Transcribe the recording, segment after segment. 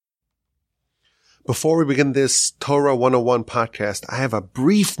Before we begin this Torah 101 podcast, I have a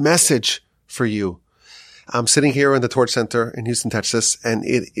brief message for you. I'm sitting here in the Torch Center in Houston, Texas, and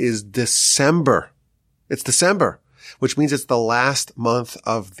it is December. It's December, which means it's the last month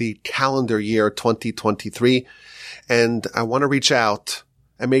of the calendar year 2023. And I want to reach out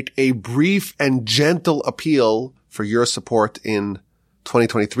and make a brief and gentle appeal for your support in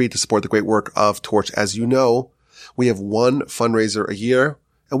 2023 to support the great work of Torch. As you know, we have one fundraiser a year.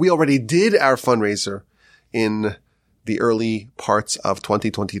 And we already did our fundraiser in the early parts of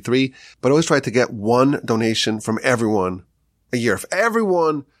 2023, but always try to get one donation from everyone a year. If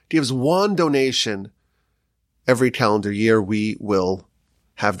everyone gives one donation every calendar year, we will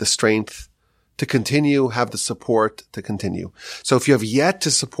have the strength to continue, have the support to continue. So if you have yet to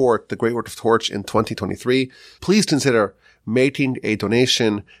support the great work of Torch in 2023, please consider making a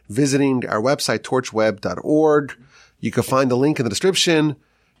donation, visiting our website, torchweb.org. You can find the link in the description.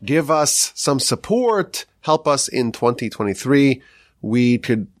 Give us some support. Help us in 2023. We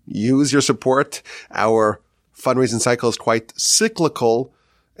could use your support. Our fundraising cycle is quite cyclical,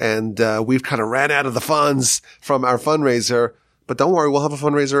 and we've kind of ran out of the funds from our fundraiser. But don't worry, we'll have a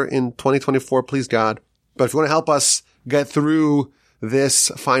fundraiser in 2024, please God. But if you want to help us get through this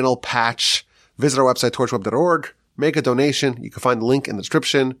final patch, visit our website, torchweb.org, make a donation. You can find the link in the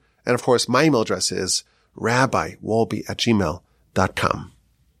description. And of course, my email address is rabbiwolbe@gmail.com.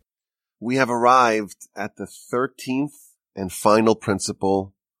 We have arrived at the 13th and final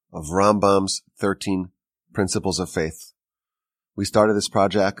principle of Rambam's 13 Principles of Faith. We started this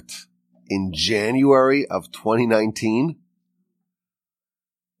project in January of 2019.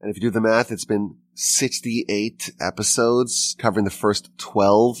 And if you do the math, it's been 68 episodes covering the first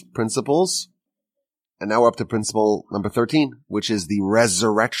 12 principles. And now we're up to principle number 13, which is the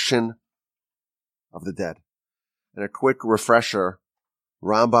resurrection of the dead. And a quick refresher,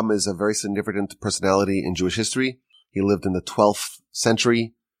 Rambam is a very significant personality in Jewish history. He lived in the 12th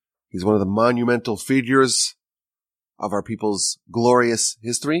century. He's one of the monumental figures of our people's glorious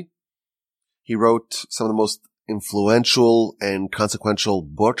history. He wrote some of the most influential and consequential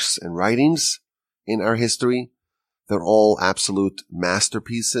books and writings in our history. They're all absolute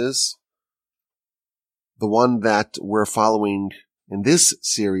masterpieces. The one that we're following in this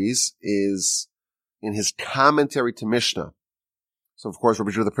series is in his commentary to Mishnah. So, of course, Rabbi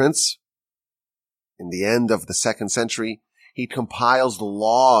Judah the Prince, in the end of the 2nd century, he compiles the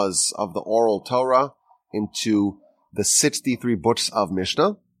laws of the oral Torah into the 63 books of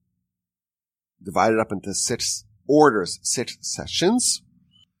Mishnah, divided up into 6 orders, 6 sessions.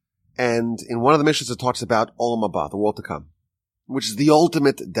 And in one of the Mishnahs, it talks about Olam Haba, the world to come, which is the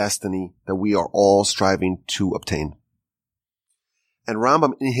ultimate destiny that we are all striving to obtain. And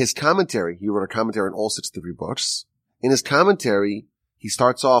Rambam, in his commentary, he wrote a commentary on all 63 books. In his commentary, he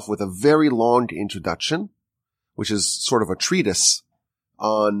starts off with a very long introduction, which is sort of a treatise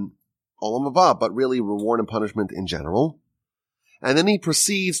on Olam Haba, but really reward and punishment in general. And then he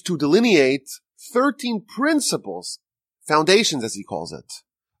proceeds to delineate 13 principles, foundations as he calls it,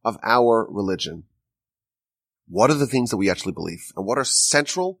 of our religion. What are the things that we actually believe? And what are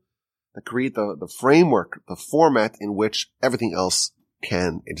central that create the framework, the format in which everything else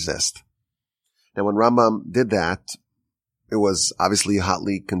can exist? Now, when Rambam did that, it was obviously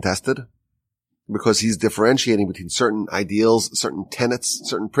hotly contested because he's differentiating between certain ideals, certain tenets,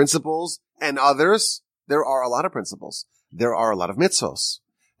 certain principles, and others. There are a lot of principles. There are a lot of mitzvos.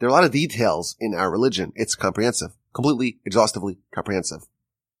 There are a lot of details in our religion. It's comprehensive, completely, exhaustively comprehensive.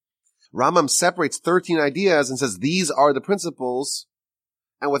 Rambam separates 13 ideas and says these are the principles,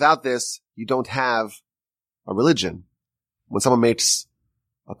 and without this, you don't have a religion. When someone makes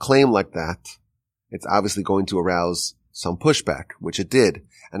a claim like that, it's obviously going to arouse some pushback, which it did,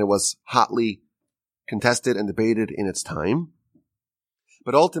 and it was hotly contested and debated in its time.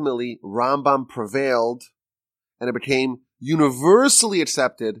 But ultimately, Rambam prevailed, and it became universally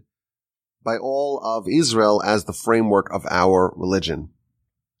accepted by all of Israel as the framework of our religion.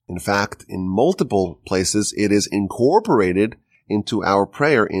 In fact, in multiple places, it is incorporated into our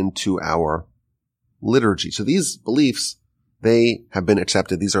prayer, into our liturgy. So these beliefs, they have been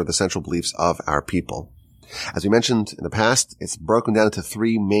accepted. These are the central beliefs of our people. As we mentioned in the past, it's broken down into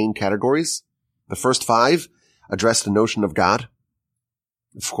 3 main categories. The first 5 address the notion of God.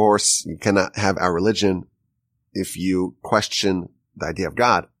 Of course, you cannot have our religion if you question the idea of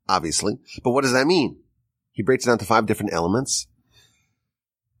God, obviously. But what does that mean? He breaks it down to 5 different elements.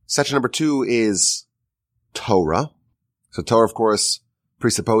 Section number 2 is Torah. So Torah, of course,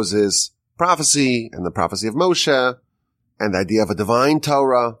 presupposes prophecy and the prophecy of Moshe and the idea of a divine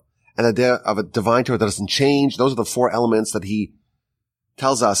Torah and the idea of a divine Torah that doesn't change. Those are the 4 elements that he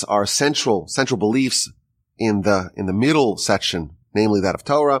tells us our central beliefs in the middle section, namely that of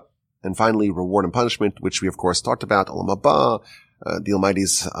Torah, and finally reward and punishment, which we of course talked about, Olam Haba, the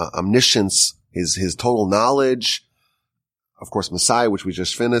Almighty's omniscience, his total knowledge, of course Messiah, which we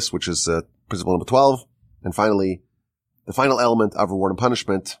just finished, which is principle number 12, and finally the final element of reward and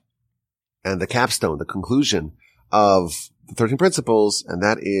punishment, and the capstone, the conclusion of the 13 principles, and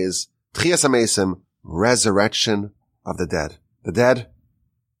that is Tchias HaMesim, resurrection of the dead,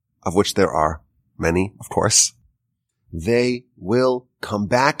 of which there are many, of course. They will come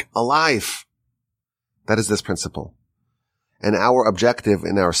back alive. That is this principle. And our objective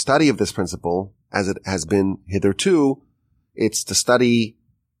in our study of this principle, as it has been hitherto, it's to study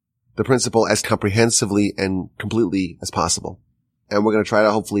the principle as comprehensively and completely as possible. And we're going to try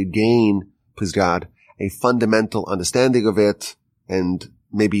to hopefully gain, please God, a fundamental understanding of it and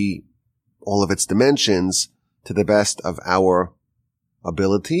maybe all of its dimensions to the best of our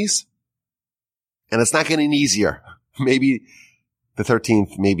abilities. And it's not getting easier. Maybe the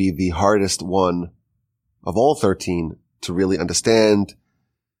 13th may be the hardest one of all 13 to really understand.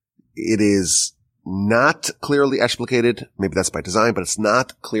 It is not clearly explicated. Maybe that's by design, but it's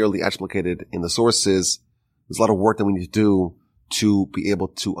not clearly explicated in the sources. There's a lot of work that we need to do to be able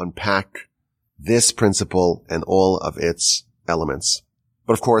to unpack this principle and all of its elements.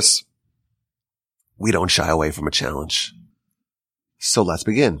 But of course, we don't shy away from a challenge. So let's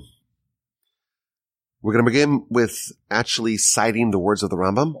begin. We're going to begin with actually citing the words of the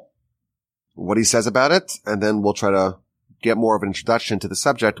Rambam, what he says about it, and then we'll try to get more of an introduction to the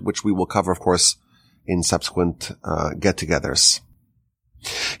subject, which we will cover, of course, in subsequent get-togethers.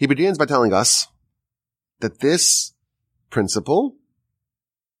 He begins by telling us that this principle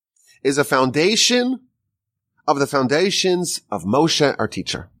is a foundation of the foundations of Moshe, our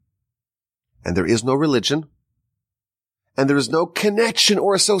teacher. And there is no religion, and there is no connection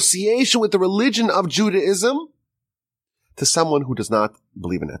or association with the religion of Judaism to someone who does not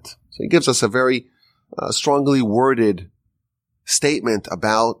believe in it. So he gives us a very strongly worded statement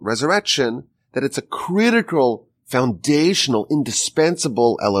about resurrection, that it's a critical, foundational,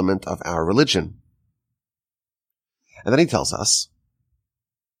 indispensable element of our religion. And then he tells us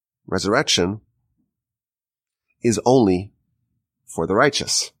resurrection is only for the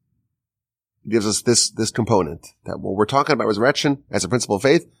righteous. He gives us this component, that when we're talking about resurrection as a principle of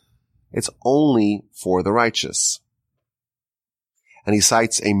faith, it's only for the righteous. And he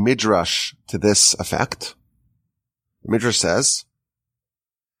cites a midrash to this effect. The midrash says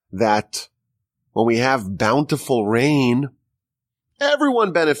that when we have bountiful rain,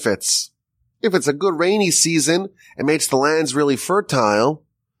 everyone benefits. If it's a good rainy season, it makes the lands really fertile.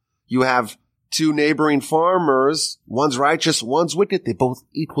 You have two neighboring farmers, one's righteous, one's wicked, they both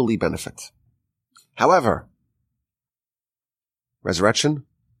equally benefit. However, resurrection,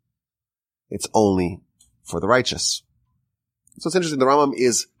 it's only for the righteous. So it's interesting, the Rambam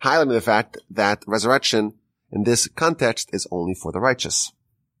is highlighting the fact that resurrection in this context is only for the righteous.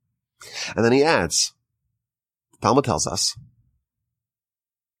 And then he adds, the Talmud tells us,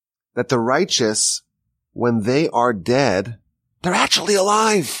 that the righteous, when they are dead, they're actually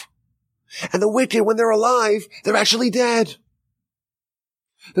alive. And the wicked, when they're alive, they're actually dead.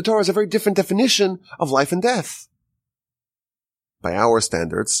 The Torah has a very different definition of life and death. By our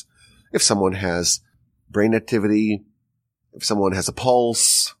standards, if someone has brain activity, if someone has a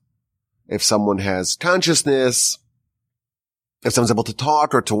pulse, if someone has consciousness, if someone's able to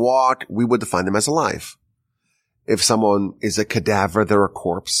talk or to walk, we would define them as alive. If someone is a cadaver, they're a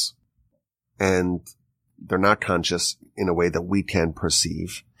corpse, and they're not conscious in a way that we can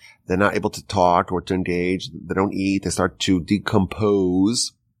perceive. They're not able to talk or to engage. They don't eat. They start to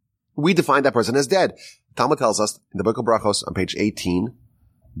decompose. We define that person as dead. Talmud tells us in the book of Brachos on page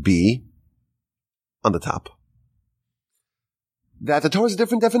 18b, on the top, that the Torah is a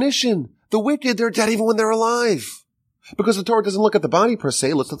different definition. The wicked, they're dead even when they're alive. Because the Torah doesn't look at the body per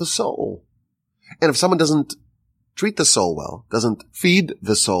se, it looks at the soul. And if someone doesn't treat the soul well, doesn't feed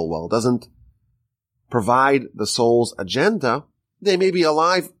the soul well, doesn't provide the soul's agenda, they may be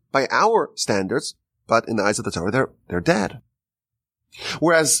alive by our standards, but in the eyes of the Torah, they're dead.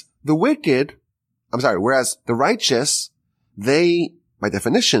 Whereas the righteous, they, by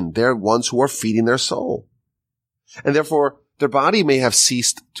definition, they're ones who are feeding their soul. And therefore, their body may have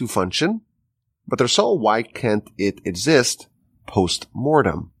ceased to function, but their soul, why can't it exist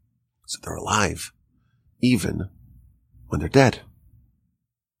post-mortem? So they're alive, even when they're dead.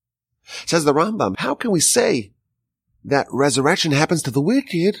 Says the Rambam, how can we say that resurrection happens to the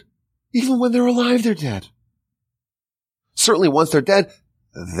wicked, even when they're alive, they're dead? Certainly once they're dead,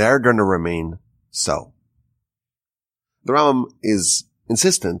 they're going to remain so. The Rambam is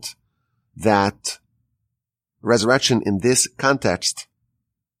insistent that resurrection in this context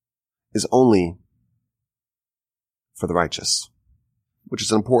is only for the righteous, which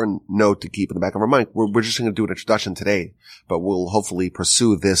is an important note to keep in the back of our mind. We're just going to do an introduction today, but we'll hopefully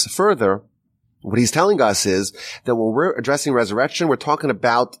pursue this further. What he's telling us is that when we're addressing resurrection, we're talking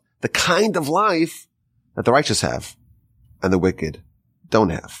about the kind of life that the righteous have and the wicked don't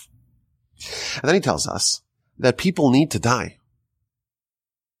have. And then he tells us that people need to die.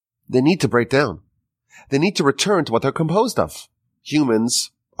 They need to break down. They need to return to what they're composed of.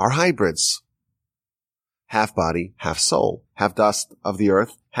 Humans are hybrids. Half body, half soul, half dust of the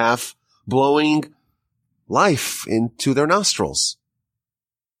earth, half blowing life into their nostrils.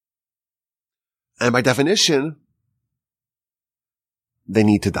 And by definition, they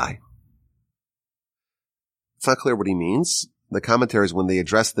need to die. It's not clear what he means. The commentaries, when they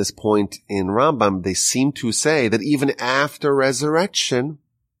address this point in Rambam, they seem to say that even after resurrection,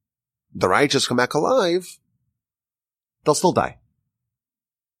 the righteous come back alive, they'll still die.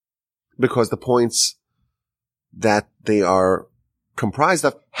 Because the points that they are comprised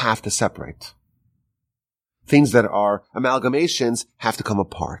of have to separate. Things that are amalgamations have to come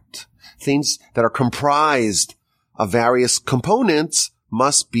apart. Things that are comprised of various components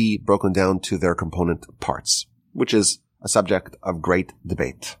must be broken down to their component parts, which is a subject of great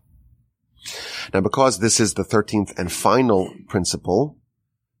debate. Now, because this is the 13th and final principle,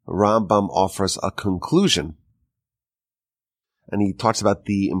 Rambam offers a conclusion. And he talks about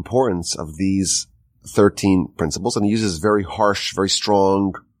the importance of these 13 principles, and he uses very harsh, very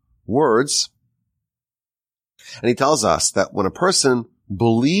strong words. And he tells us that when a person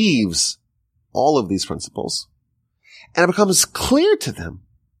believes all of these principles, and it becomes clear to them,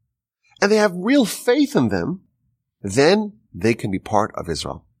 and they have real faith in them, then they can be part of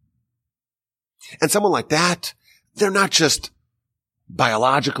Israel. And someone like that, they're not just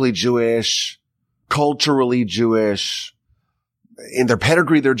biologically Jewish, culturally Jewish, in their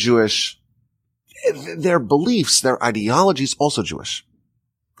pedigree they're Jewish. Their beliefs, their ideologies also Jewish.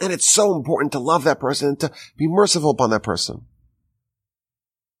 And it's so important to love that person and to be merciful upon that person.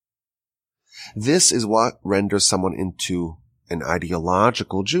 This is what renders someone into an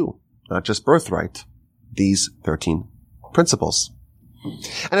ideological Jew, not just birthright. These 13 principles.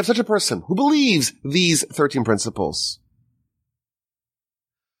 And if such a person who believes these 13 principles,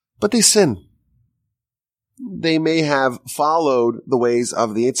 but they sin, they may have followed the ways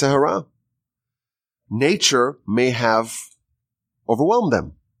of the Yetzer Hara. Nature may have overwhelmed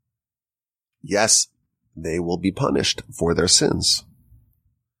them. Yes, they will be punished for their sins.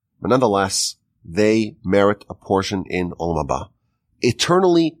 But nonetheless, they merit a portion in Olam Haba.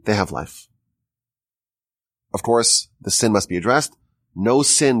 Eternally, they have life. Of course, the sin must be addressed. No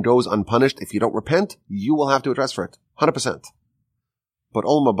sin goes unpunished. If you don't repent, you will have to address for it. 100%. But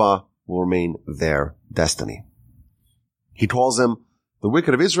Olam Haba will remain their destiny. He calls them the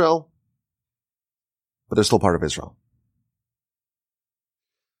wicked of Israel, but they're still part of Israel.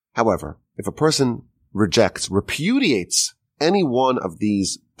 However, if a person repudiates any one of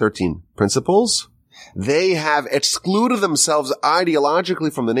these 13 principles, they have excluded themselves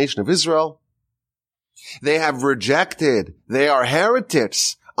ideologically from the nation of Israel. They have rejected, they are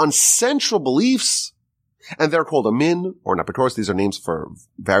heretics on central beliefs, and they're called Amin, or Napitos. These are names for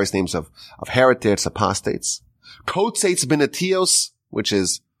various names of heretics, apostates. Kotzeitz Benetios, which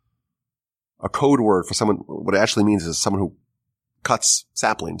is a code word for someone, what it actually means is someone who cuts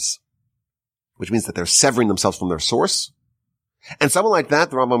saplings, which means that they're severing themselves from their source. And someone like that,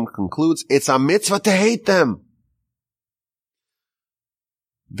 the Rambam concludes, it's a mitzvah to hate them.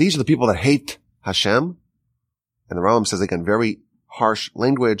 These are the people that hate Hashem. And the Rambam says, again, very harsh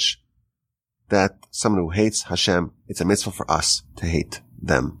language, that someone who hates Hashem, it's a mitzvah for us to hate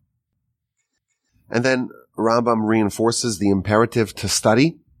them. And then Rambam reinforces the imperative to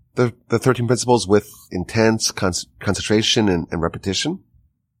study the 13 principles with intense concentration and repetition.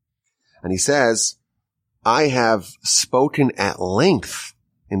 And he says, I have spoken at length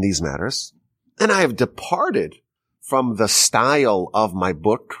in these matters, and I have departed from the style of my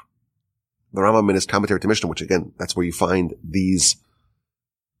book, the Rambam in his commentary to Mishnah, which again, that's where you find these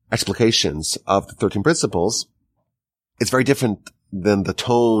explications of the 13 principles. It's very different than the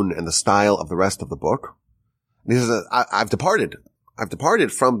tone and the style of the rest of the book. And he says, I've departed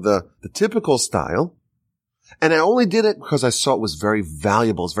from the typical style, and I only did it because I saw it was very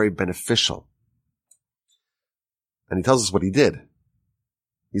valuable, it's very beneficial. And he tells us what he did.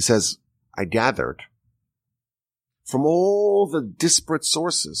 He says, I gathered from all the disparate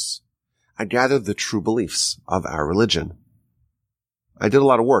sources, I gathered the true beliefs of our religion. I did a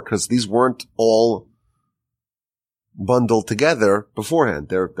lot of work because these weren't all bundled together beforehand.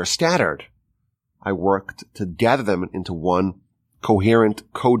 They're scattered. I worked to gather them into one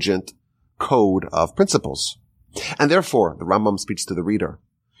coherent, cogent code of principles. And therefore, the Rambam speaks to the reader.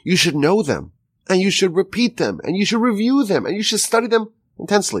 You should know them, and you should repeat them, and you should review them, and you should study them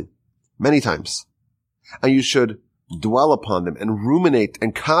intensely, many times. And you should dwell upon them and ruminate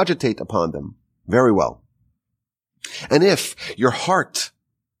and cogitate upon them very well. And if your heart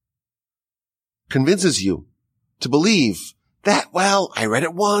convinces you to believe that, well, I read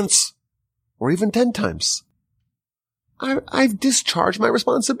it once, or even 10 times, I've discharged my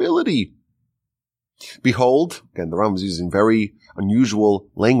responsibility. Behold, again, the Rambam is using very unusual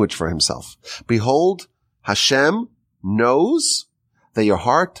language for himself. Behold, Hashem knows that your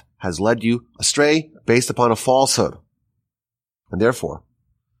heart has led you astray based upon a falsehood. And therefore,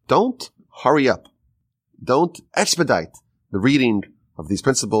 don't hurry up. Don't expedite the reading of these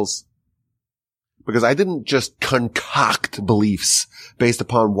principles, because I didn't just concoct beliefs based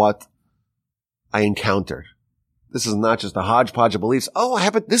upon what I encountered. This is not just a hodgepodge of beliefs. Oh, I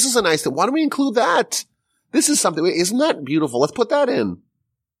have it. This is a nice thing. Why don't we include that? This is something. Isn't that beautiful? Let's put that in.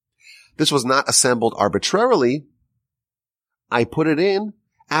 This was not assembled arbitrarily. I put it in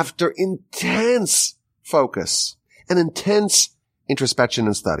after intense focus and intense introspection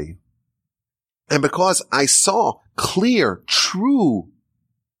and study. And because I saw clear, true,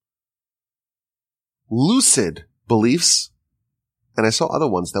 lucid beliefs, and I saw other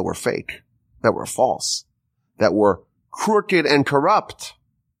ones that were fake, that were false, that were crooked and corrupt.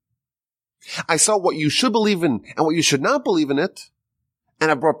 I saw what you should believe in and what you should not believe in it,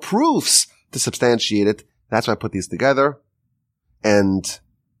 and I brought proofs to substantiate it. That's why I put these together. And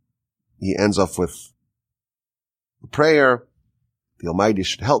he ends off with a prayer. The Almighty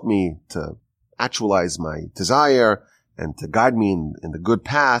should help me to actualize my desire and to guide me in the good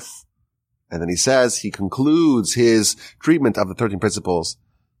path. And then he concludes his treatment of the 13 principles.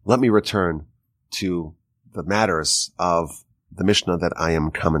 Let me return to the matters of the Mishnah that I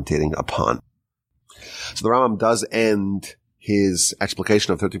am commentating upon. So the Rambam does end his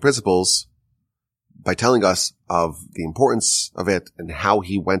explication of 13 principles by telling us of the importance of it and how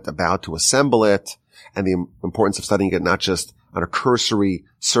he went about to assemble it, and the importance of studying it not just on a cursory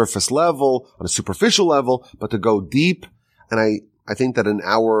surface level, on a superficial level, but to go deep. And I think that in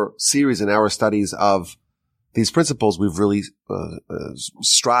our series, in our studies of these principles, we've really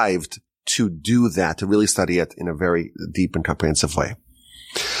strived to do that, to really study it in a very deep and comprehensive way.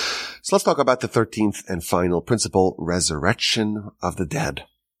 So let's talk about the 13th and final principle, resurrection of the dead.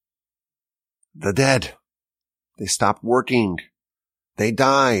 The dead. They stopped working. They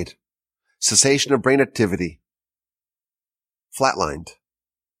died. Cessation of brain activity. Flatlined.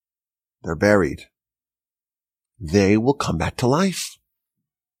 They're buried. They will come back to life.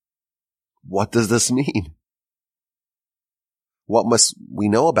 What does this mean? What must we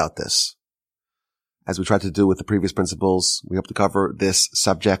know about this? As we tried to do with the previous principles, we hope to cover this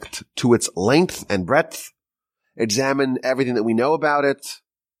subject to its length and breadth, examine everything that we know about it,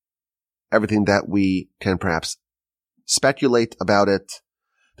 everything that we can perhaps speculate about it,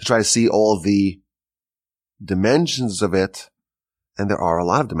 to try to see all the dimensions of it, and there are a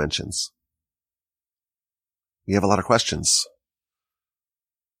lot of dimensions. We have a lot of questions.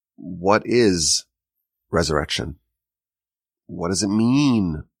 What is resurrection? What does it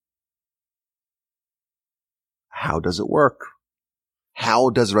mean? How does it work? How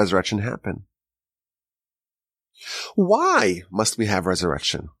does resurrection happen? Why must we have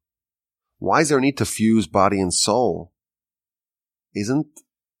resurrection? Why is there a need to fuse body and soul? Isn't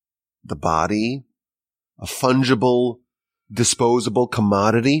the body a fungible, disposable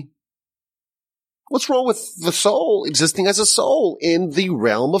commodity? What's wrong with the soul existing as a soul in the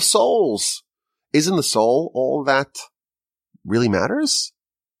realm of souls? Isn't the soul all that really matters?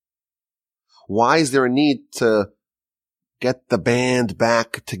 Why is there a need to get the band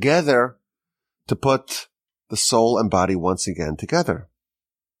back together to put the soul and body once again together?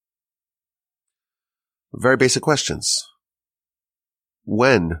 Very basic questions.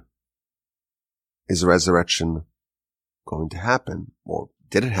 When is the resurrection going to happen? Or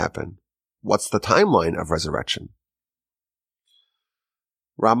did it happen? What's the timeline of resurrection?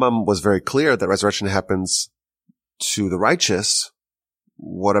 Rambam was very clear that resurrection happens to the righteous.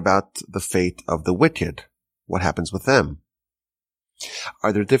 What about the fate of the wicked? What happens with them?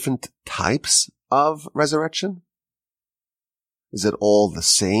 Are there different types of resurrection? Is it all the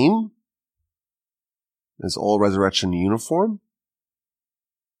same? Is all resurrection uniform?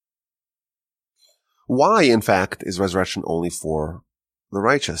 Why, in fact, is resurrection only for the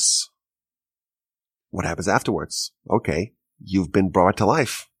righteous? What happens afterwards? Okay, you've been brought to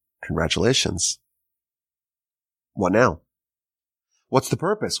life. Congratulations. What now? What's the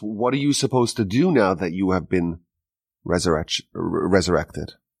purpose? What are you supposed to do now that you have been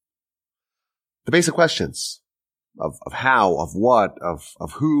resurrected? The basic questions of how, of what,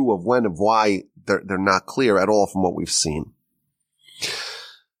 of who, of when, of why, they're not clear at all from what we've seen.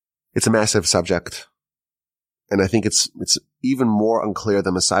 It's a massive subject. And I think it's even more unclear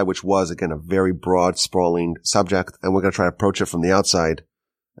than Messiah, which was, again, a very broad, sprawling subject. And we're going to try to approach it from the outside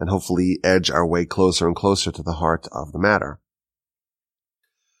and hopefully edge our way closer and closer to the heart of the matter.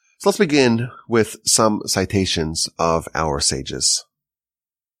 So let's begin with some citations of our sages.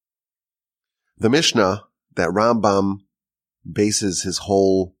 The Mishnah that Rambam bases his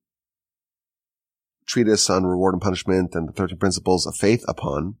whole treatise on reward and punishment and the 13 principles of faith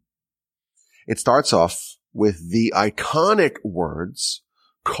upon, it starts off with the iconic words,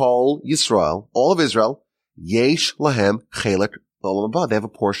 Kol Yisrael, all of Israel, Yesh Lahem Chelek Olam Haba. They have a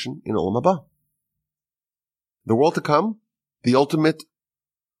portion in Olam Haba. The world to come, the ultimate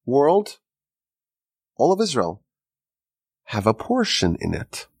world, all of Israel have a portion in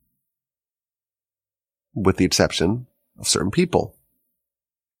it, with the exception of certain people.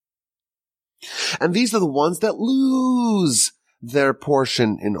 And these are the ones that lose their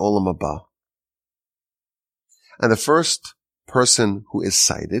portion in Olam Haba. And the first person who is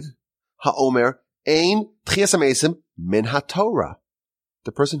cited, Ha'omer Ein Tchias HaMesim Min HaTorah.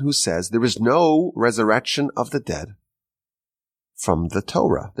 The person who says there is no resurrection of the dead from the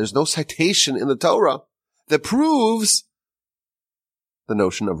Torah. There's no citation in the Torah that proves the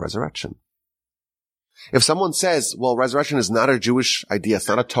notion of resurrection. If someone says, well, resurrection is not a Jewish idea, it's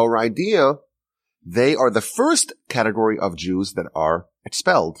not a Torah idea, they are the first category of Jews that are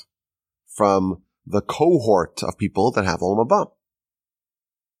expelled from the cohort of people that have Olam Haba.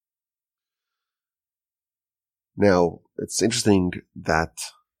 Now, it's interesting that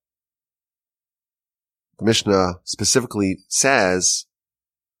the Mishnah specifically says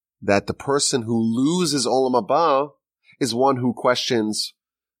that the person who loses Olam Haba is one who questions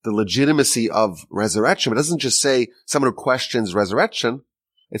the legitimacy of resurrection. But it doesn't just say someone who questions resurrection.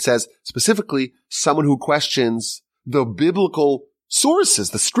 It says specifically someone who questions the biblical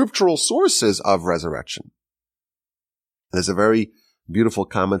sources, the scriptural sources of resurrection. There's a very beautiful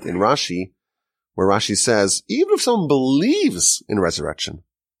comment in Rashi where Rashi says, even if someone believes in resurrection,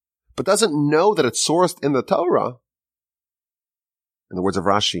 but doesn't know that it's sourced in the Torah, in the words of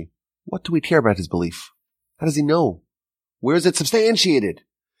Rashi, what do we care about his belief? How does he know? Where is it substantiated?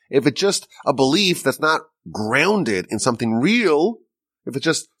 If it's just a belief that's not grounded in something real, if it's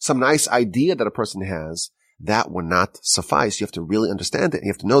just some nice idea that a person has, that would not suffice. You have to really understand it. And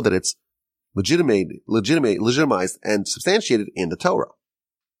you have to know that it's legitimized and substantiated in the Torah.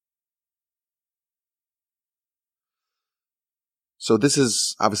 So this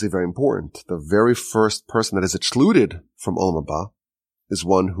is obviously very important. The very first person that is excluded from Olam Haba is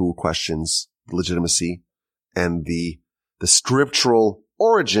one who questions the legitimacy and the scriptural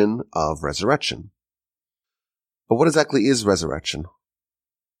origin of resurrection. But what exactly is resurrection?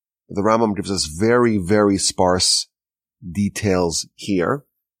 The Rambam gives us very, very sparse details here.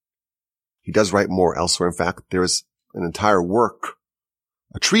 He does write more elsewhere. In fact, there's an entire work,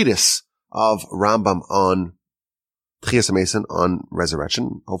 a treatise of Rambam on Tchias HaMesim, on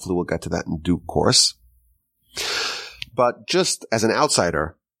resurrection. Hopefully we'll get to that in due course. But just as an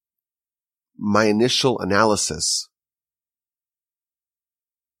outsider, my initial analysis,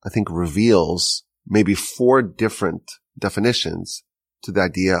 I think, reveals maybe 4 different definitions to the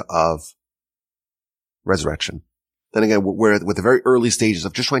idea of resurrection. And again, we're with the very early stages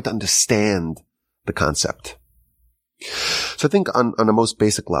of just trying to understand the concept. So I think on a most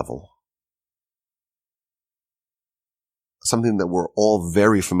basic level, something that we're all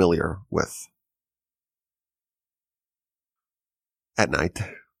very familiar with. At night,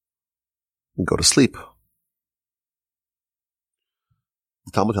 we go to sleep.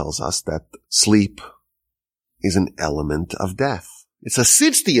 The Talmud tells us that sleep is an element of death. It's a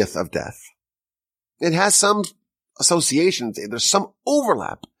 60th of death. It has some associations. There's some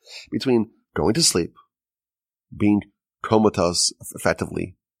overlap between going to sleep, being comatose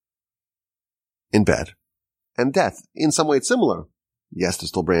effectively in bed, and death. In some way it's similar. Yes, there's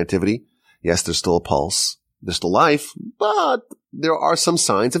still brain activity. Yes, there's still a pulse. There's still life, but there are some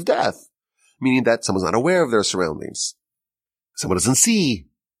signs of death, meaning that someone's not aware of their surroundings. Someone doesn't see.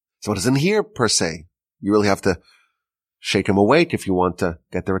 Someone doesn't hear, per se. You really have to shake them awake if you want to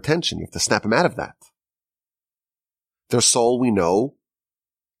get their attention. You have to snap them out of that. Their soul, we know,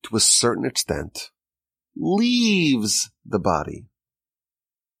 to a certain extent, leaves the body.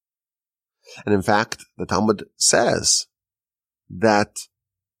 And in fact, the Talmud says that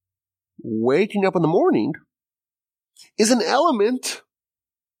waking up in the morning is an element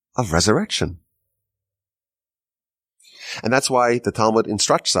of resurrection. And that's why the Talmud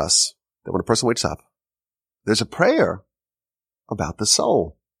instructs us that when a person wakes up, there's a prayer about the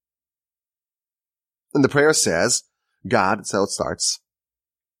soul. And the prayer says, God, so it starts,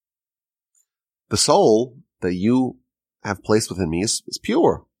 the soul that you have placed within me is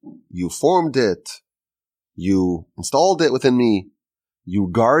pure. You formed it. You installed it within me. You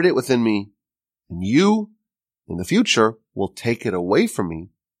guard it within me. And you, in the future, will take it away from me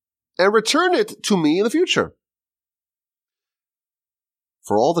and return it to me in the future.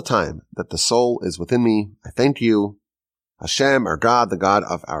 For all the time that the soul is within me, I thank you, Hashem, our God, the God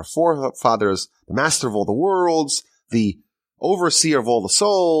of our forefathers, the master of all the worlds, the overseer of all the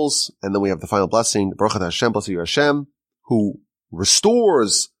souls. And then we have the final blessing, Baruch atah Hashem, blessed you Hashem, who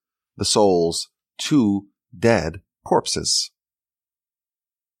restores the souls to dead corpses.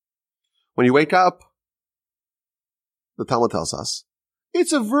 When you wake up, the Talmud tells us,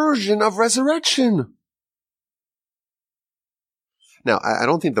 it's a version of resurrection. Now, I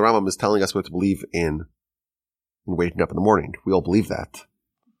don't think the Rambam is telling us what to believe in waking up in the morning. We all believe that.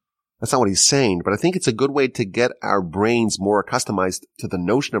 That's not what he's saying, but I think it's a good way to get our brains more accustomed to the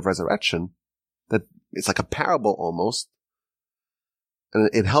notion of resurrection, that it's like a parable almost. And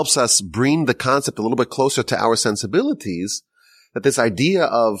it helps us bring the concept a little bit closer to our sensibilities, that this idea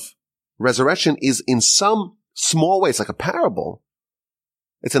of resurrection is in some small way, it's like a parable.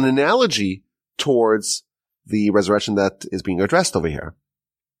 It's an analogy towards the resurrection that is being addressed over here.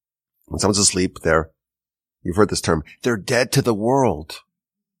 When someone's asleep, you've heard this term, they're dead to the world.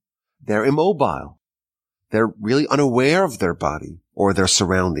 They're immobile. They're really unaware of their body or their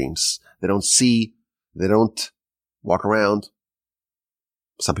surroundings. They don't see, they don't walk around.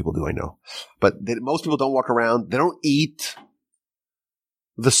 Some people do, I know. But most people don't walk around. They don't eat.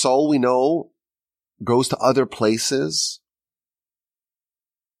 The soul, we know, goes to other places.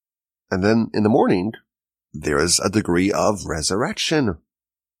 And then in the morning, there is a degree of resurrection.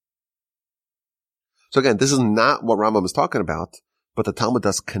 So again, this is not what Rambam is talking about, but the Talmud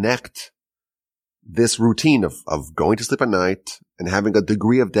does connect this routine of going to sleep at night and having a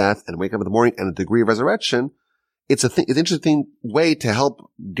degree of death and waking up in the morning and a degree of resurrection. It's an interesting way to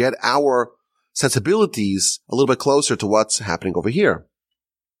help get our sensibilities a little bit closer to what's happening over here.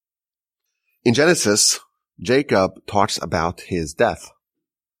 In Genesis, Jacob talks about his death.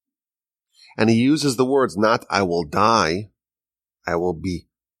 And he uses the words, not I will die, I will be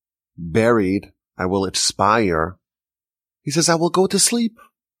buried, I will expire. He says, I will go to sleep.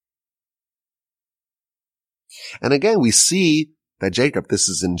 And again, we see that Jacob, this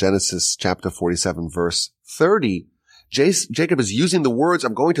is in Genesis chapter 47, verse 30, Jacob is using the words,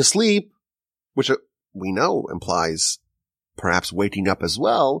 I'm going to sleep, which we know implies perhaps waking up as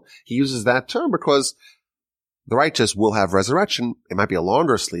well. He uses that term because the righteous will have resurrection. It might be a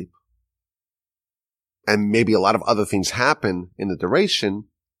longer sleep. And maybe a lot of other things happen in the duration.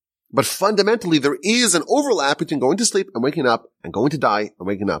 But fundamentally, there is an overlap between going to sleep and waking up and going to die and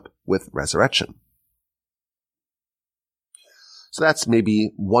waking up with resurrection. So that's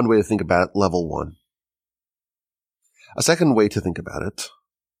maybe one way to think about it, level one. A second way to think about it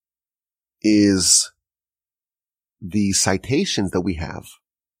is the citations that we have,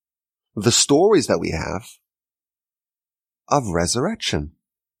 the stories that we have of resurrection.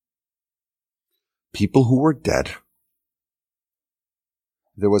 People who were dead.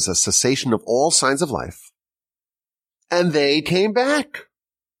 There was a cessation of all signs of life, and they came back.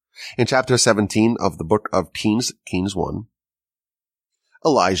 In chapter 17 of the book of Kings, Kings 1,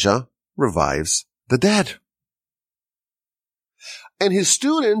 Elijah revives the dead. And his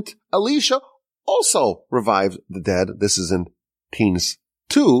student, Elisha, also revived the dead. This is in Kings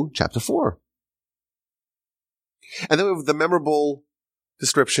 2, chapter 4. And then we have the memorable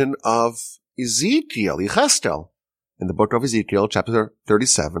description of Ezekiel, Yecheskel, in the book of Ezekiel, chapter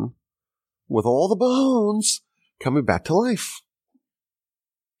 37, with all the bones coming back to life.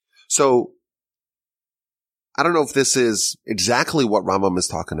 So, I don't know if this is exactly what Rambam is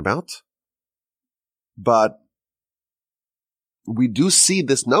talking about, but we do see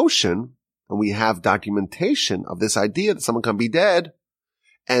this notion, and we have documentation of this idea that someone can be dead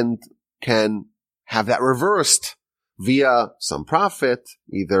and can have that reversed via some prophet,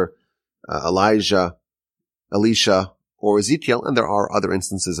 either Elijah, Elisha, or Ezekiel, and there are other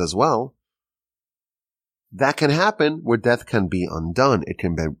instances as well. That can happen where death can be undone. It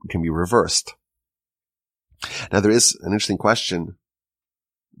can be reversed. Now there is an interesting question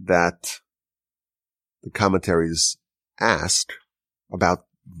that the commentaries ask about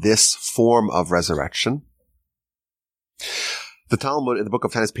this form of resurrection. The Talmud in the book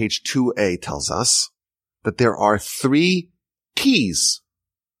of Tanis, page 2a, tells us that there are 3 keys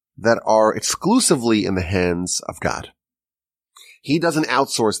that are exclusively in the hands of God. He doesn't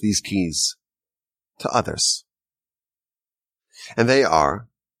outsource these keys to others. And they are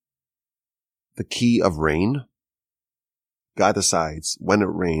the key of rain. God decides when it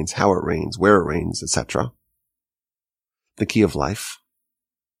rains, how it rains, where it rains, etc. The key of life.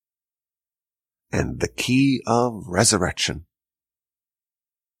 And the key of resurrection.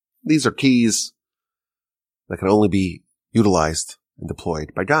 These are keys that can only be utilized and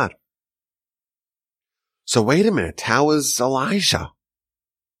deployed by God. So wait a minute, how is Elijah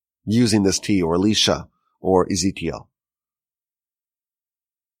using this key, or Elisha, or Ezekiel?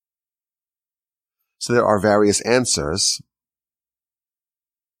 So there are various answers.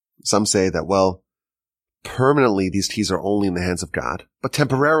 Some say that, well, permanently these keys are only in the hands of God, but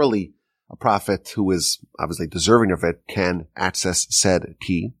temporarily a prophet who is obviously deserving of it can access said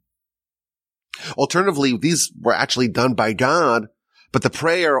key. Alternatively, these were actually done by God, but the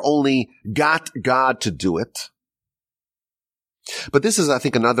prayer only got God to do it. But this is, I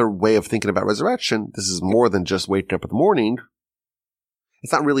think, another way of thinking about resurrection. This is more than just waking up in the morning.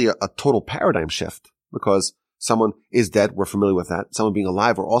 It's not really a total paradigm shift, because someone is dead, we're familiar with that. Someone being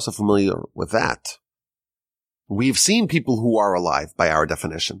alive, we're also familiar with that. We've seen people who are alive by our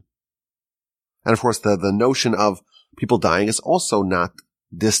definition. And of course, the notion of people dying is also not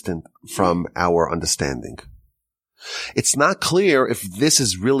distant from our understanding. It's not clear if this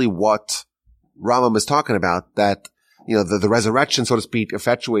is really what Rambam is talking about, that, the resurrection, so to speak,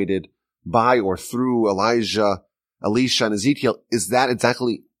 effectuated by or through Elijah, Elisha, and Ezekiel. Is that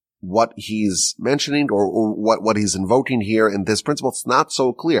exactly what he's mentioning, or what he's invoking here in this principle? It's not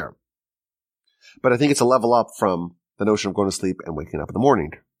so clear. But I think it's a level up from the notion of going to sleep and waking up in the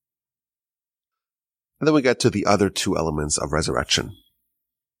morning. And then we get to the other 2 elements of resurrection.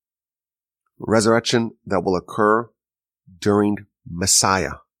 Resurrection that will occur during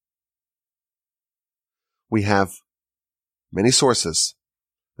Messiah. We have many sources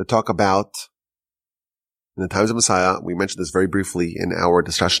that talk about, in the times of Messiah, we mentioned this very briefly in our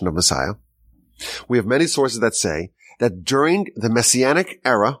discussion of Messiah. We have many sources that say that during the Messianic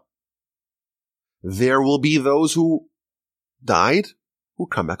era, there will be those who died who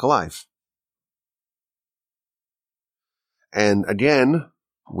come back alive. And again,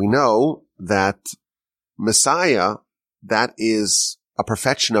 we know that Messiah, that is a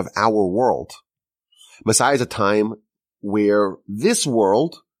perfection of our world. Messiah is a time where this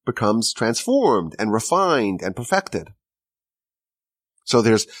world becomes transformed and refined and perfected. So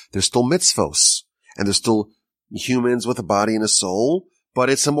there's still mitzvos, and there's still humans with a body and a soul, but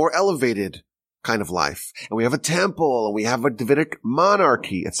it's a more elevated kind of life. And we have a temple, and we have a Davidic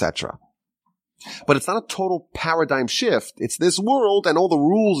monarchy, etc. But it's not a total paradigm shift. It's this world and all the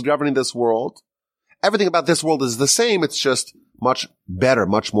rules governing this world. Everything about this world is the same. It's just much better,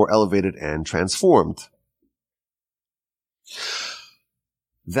 much more elevated and transformed.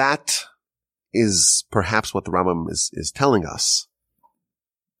 That is perhaps what the Rambam is telling us.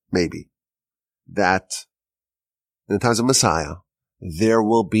 Maybe. That in the times of Messiah, there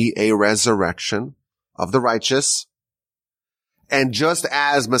will be a resurrection of the righteous. And just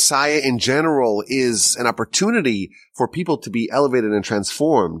as Messiah in general is an opportunity for people to be elevated and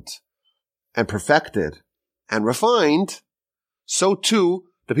transformed and perfected and refined, so too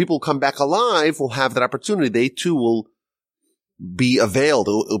the people who come back alive will have that opportunity. They too will be availed.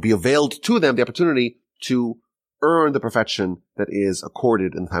 It will be availed to them the opportunity to earn the perfection that is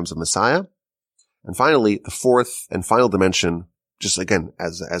accorded in the times of Messiah. And finally, the 4th and final dimension, just again,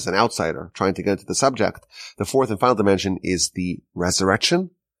 as an outsider trying to get into the subject, the 4th and final dimension is the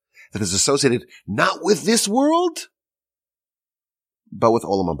resurrection that is associated not with this world, but with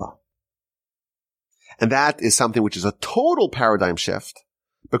Olam Haba. And that is something which is a total paradigm shift,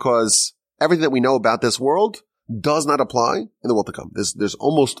 because everything that we know about this world does not apply in the world to come. There's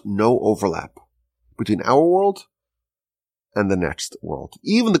almost no overlap between our world and the next world.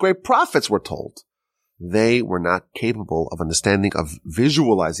 Even the great prophets were told they were not capable of understanding, of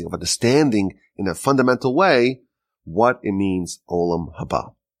visualizing, of understanding in a fundamental way what it means Olam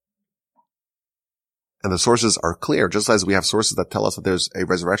Haba. And the sources are clear. Just as we have sources that tell us that there's a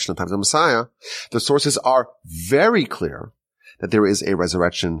resurrection in times of Messiah, the sources are very clear that there is a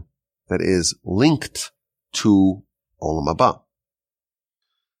resurrection that is linked to Olam Haba.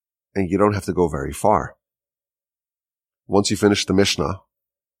 And you don't have to go very far. Once you finish the Mishnah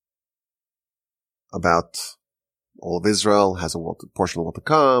about all of Israel has a portion of the world to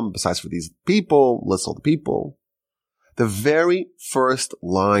come, besides for these people, lists all the people. The very first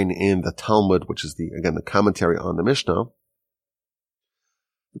line in the Talmud, which is the commentary on the Mishnah,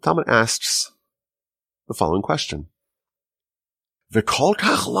 the Talmud asks the following question. V'kol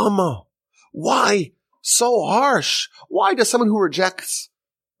kach lama. Why so harsh? Why does someone who rejects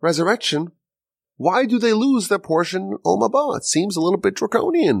resurrection, why do they lose their portion Olam Haba? It seems a little bit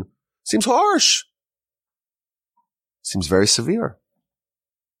draconian. Seems harsh. Seems very severe.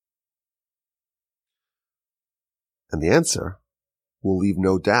 And the answer will leave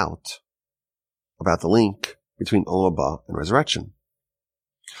no doubt about the link between Olam Haba and resurrection.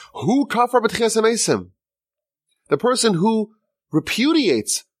 Who kafar b'tchias hamesim? The person who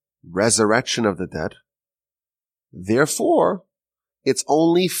repudiates resurrection of the dead. Therefore, it's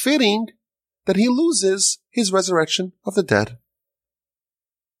only fitting that he loses his resurrection of the dead.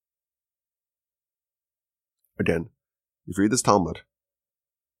 Again, if you read this Talmud,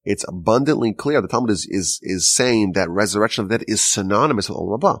 it's abundantly clear. The Talmud is saying that resurrection of the dead is synonymous with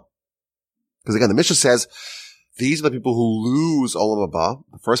Olam Haba. Because again, the Mishnah says, these are the people who lose Olam Haba.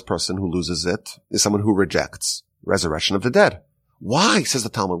 The first person who loses it is someone who rejects resurrection of the dead. Why, says the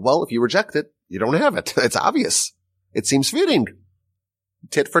Talmud? Well, if you reject it, you don't have it. It's obvious. It seems fitting.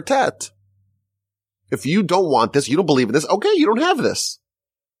 Tit for tat. If you don't want this, you don't believe in this, okay, you don't have this.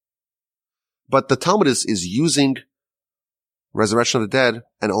 But the Talmud is using resurrection of the dead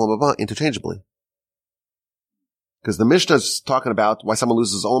and Olam Haba interchangeably. Because the Mishnah is talking about why someone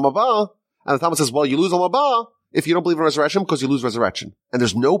loses Olam Haba, and the Talmud says, well, you lose Olam Haba if you don't believe in resurrection because you lose resurrection. And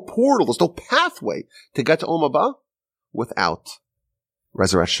there's no portal, there's no pathway to get to Olam Haba without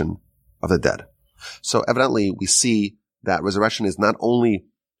resurrection of the dead. So evidently we see that resurrection is not only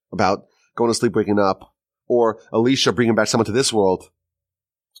about going to sleep, waking up, or Elisha bringing back someone to this world,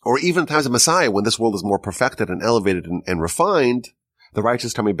 or even in times of Messiah when this world is more perfected and elevated and refined, the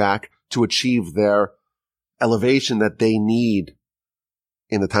righteous coming back to achieve their elevation that they need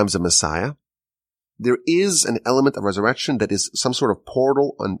in the times of Messiah. There is an element of resurrection that is some sort of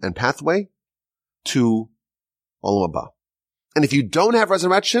portal and pathway to Olam Haba. And if you don't have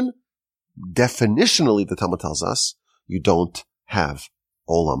resurrection, definitionally, the Talmud tells us, you don't have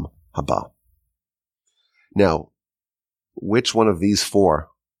Olam Haba. Now, which one of these four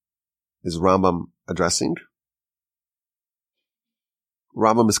is Rambam addressing?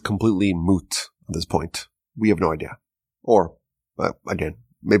 Rambam is completely moot at this point. We have no idea. Or, again,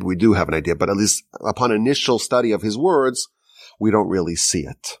 maybe we do have an idea, but at least upon initial study of his words, we don't really see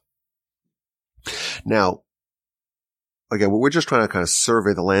it. Now, again, we're just trying to kind of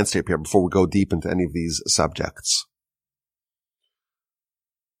survey the landscape here before we go deep into any of these subjects.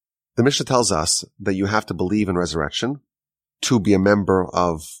 The Mishnah tells us that you have to believe in resurrection to be a member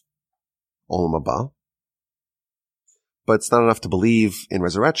of Olam Haba. But it's not enough to believe in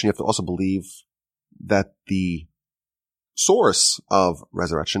resurrection. You have to also believe that the source of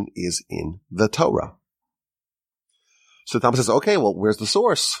resurrection is in the Torah. So the Talmud says, okay, well, where's the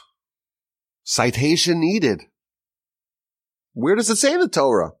source? Citation needed. Where does it say in the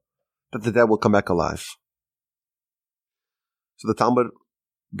Torah that the dead will come back alive? So the Talmud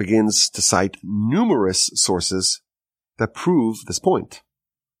begins to cite numerous sources that prove this point.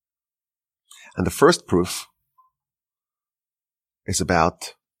 And the first proof is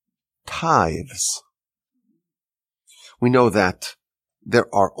about tithes. We know that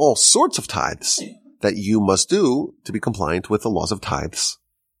there are all sorts of tithes that you must do to be compliant with the laws of tithes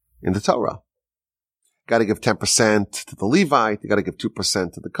in the Torah. Got to give 10% to the Levite. You got to give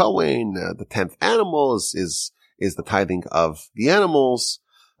 2% to the Kohen. The 10th animal is the tithing of the animals.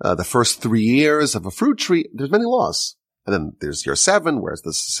 The first 3 years of a fruit tree. There's many laws. And then there's year 7, where's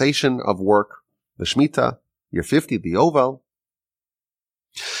the cessation of work, the Shemitah. Year 50, the Ovel.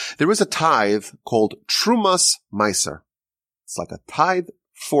 There is a tithe called Trumas Meiser. It's like a tithe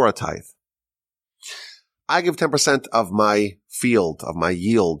for a tithe. I give 10% of my field, of my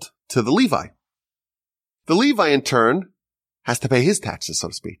yield, to the Levi. The Levi, in turn, has to pay his taxes, so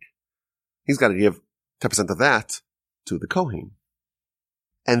to speak. He's got to give 10% of that to the Kohen.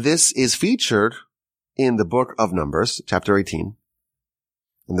 And this is featured in the book of Numbers, chapter 18.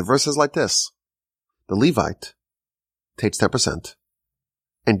 And the verse is like this. The Levite takes 10%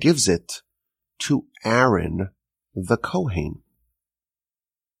 and gives it to Aaron the Kohen.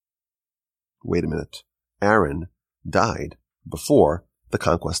 Wait a minute. Aaron died before the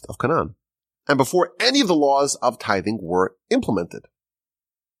conquest of Canaan and before any of the laws of tithing were implemented.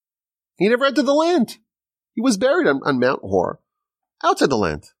 He never entered the land. He was buried on Mount Hor, outside the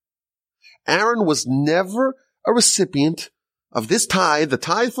land. Aaron was never a recipient of this tithe, the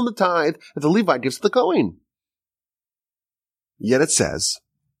tithe from the tithe that the Levite gives to the Kohen. Yet it says,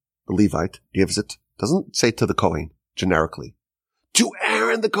 the Levite gives it, doesn't say to the Kohen, generically, to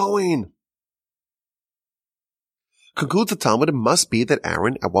Aaron the Kohen. Concludes the Talmud, it must be that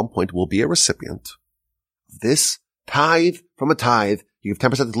Aaron at one point will be a recipient this tithe from a tithe. You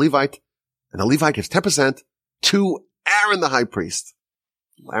give 10% to the Levite, and the Levite gives 10% to Aaron the high priest.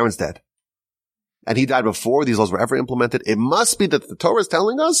 Aaron's dead. And he died before these laws were ever implemented. It must be that the Torah is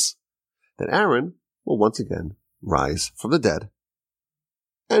telling us that Aaron will once again rise from the dead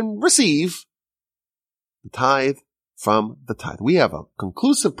and receive the tithe from the tithe. We have a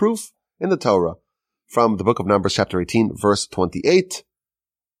conclusive proof in the Torah from the book of Numbers, chapter 18, verse 28,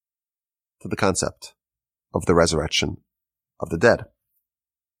 to the concept of the resurrection of the dead.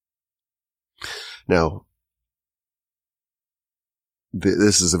 Now,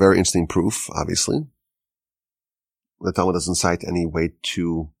 this is a very interesting proof, obviously. The Talmud doesn't cite any way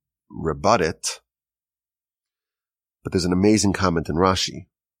to rebut it, but there's an amazing comment in Rashi,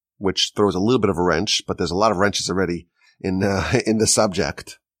 which throws a little bit of a wrench, but there's a lot of wrenches already in the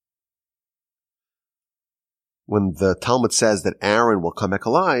subject. When the Talmud says that Aaron will come back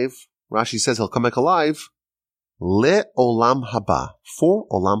alive, Rashi says he'll come back alive le olam haba, for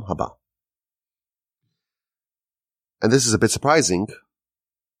olam haba. And this is a bit surprising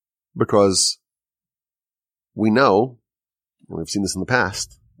because we know, and we've seen this in the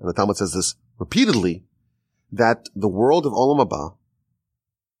past, and the Talmud says this repeatedly, that the world of olam haba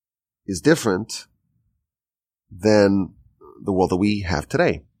is different than the world that we have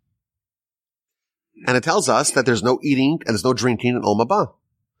today. And it tells us that there's no eating and there's no drinking in olam haba.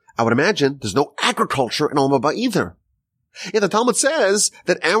 I would imagine there's no agriculture in olam haba either. Yet the Talmud says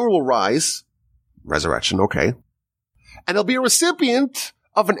that Aaron will rise, resurrection, okay, and he'll be a recipient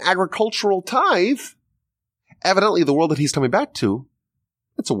of an agricultural tithe. Evidently, the world that he's coming back to,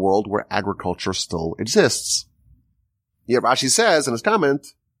 it's a world where agriculture still exists. Yet Rashi says in his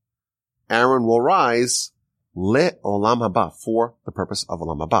comment, Aaron will rise le olam haba, for the purpose of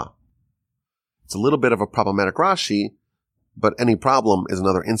olam haba. It's a little bit of a problematic Rashi, but any problem is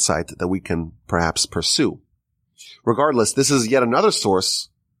another insight that we can perhaps pursue. Regardless, this is yet another source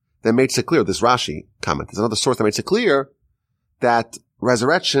that makes it clear, this Rashi comment is another source that makes it clear that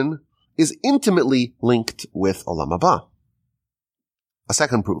resurrection is intimately linked with olam haba. A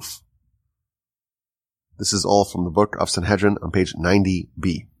second proof. This is all from the book of Sanhedrin on page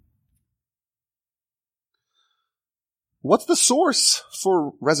 90b. What's the source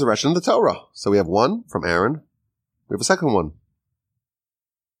for resurrection in the Torah? So we have one from Aaron. We have a second one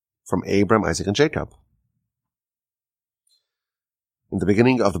from Abraham, Isaac, and Jacob. In the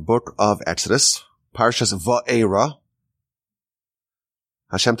beginning of the book of Exodus, Parshas Va'era,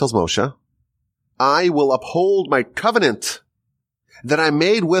 Hashem tells Moshe, I will uphold my covenant that I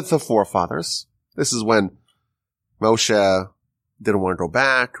made with the forefathers. This is when Moshe didn't want to go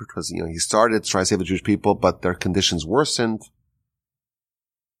back because, he started to try to save the Jewish people, but their conditions worsened.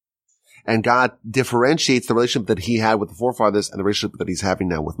 And God differentiates the relationship that he had with the forefathers and the relationship that he's having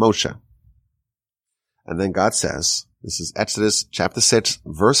now with Moshe. And then God says, this is Exodus chapter 6,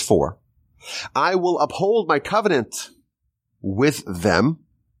 verse 4, I will uphold my covenant with them,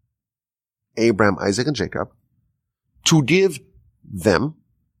 Abraham, Isaac, and Jacob, to give them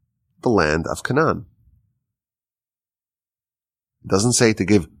the land of Canaan. It doesn't say to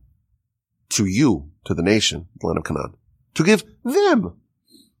give to you, to the nation, the land of Canaan. To give them.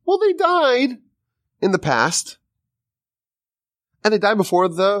 Well, they died in the past. And they died before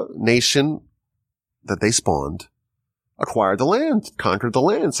the nation that they spawned acquired the land, conquered the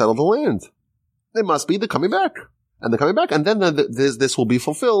land, settled the land. They must be, they're coming back. And they're coming back. And then this will be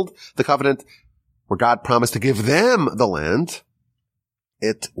fulfilled. The covenant where God promised to give them the land,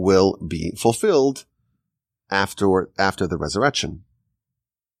 it will be fulfilled after the resurrection.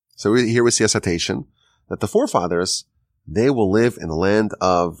 So here we see a citation that the forefathers, they will live in the land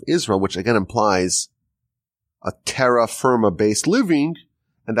of Israel, which again implies a terra firma based living,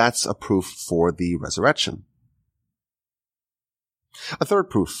 and that's a proof for the resurrection. A third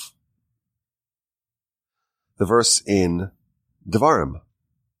proof. The verse in Devarim,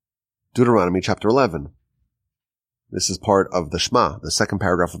 Deuteronomy chapter 11. This is part of the Shema, the second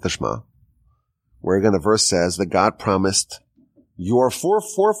paragraph of the Shema, where again the verse says that God promised your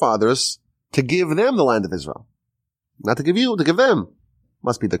forefathers to give them the land of Israel. Not to give you, to give them.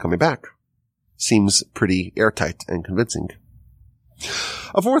 Must be they're coming back. Seems pretty airtight and convincing.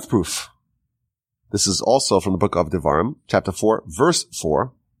 A fourth proof. This is also from the book of Devarim, chapter 4, verse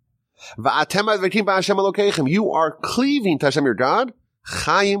 4. You are cleaving to Hashem your God.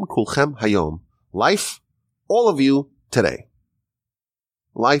 Chaim kulchem hayom. Life, all of you today.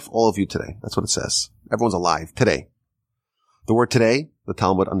 Life, all of you today. That's what it says. Everyone's alive today. The word today, the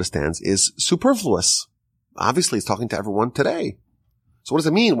Talmud understands, is superfluous. Obviously, it's talking to everyone today. So what does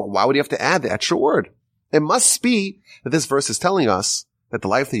it mean? Why would you have to add the extra word? It must be that this verse is telling us that the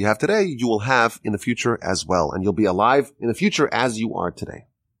life that you have today, you will have in the future as well. And you'll be alive in the future as you are today.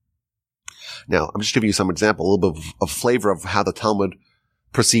 Now, I'm just giving you some example, a little bit of flavor of how the Talmud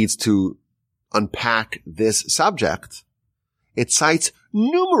proceeds to unpack this subject. It cites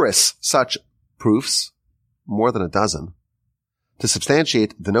numerous such proofs, more than a dozen, to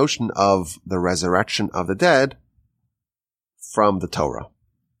substantiate the notion of the resurrection of the dead from the Torah.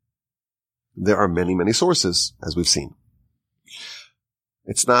 There are many, many sources, as we've seen.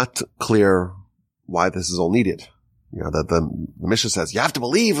 It's not clear why this is all needed. The Mishnah says, you have to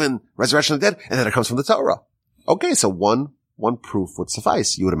believe in resurrection of the dead, and then it comes from the Torah. Okay, so one proof would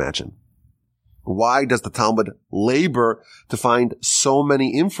suffice, you would imagine. Why does the Talmud labor to find so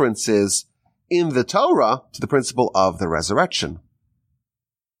many inferences in the Torah to the principle of the resurrection?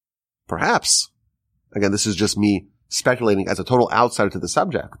 Perhaps, again, this is just me speculating as a total outsider to the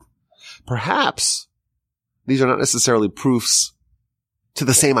subject. Perhaps these are not necessarily proofs to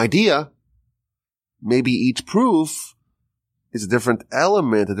the same idea. Maybe each proof is a different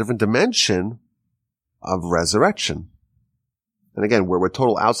element, a different dimension of resurrection. And again, we're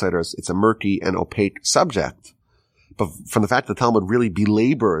total outsiders. It's a murky and opaque subject. But from the fact that the Talmud really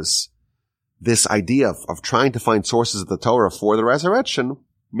belabors this idea of trying to find sources of the Torah for the resurrection,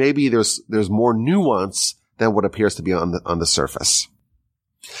 maybe there's more nuance than what appears to be on the surface.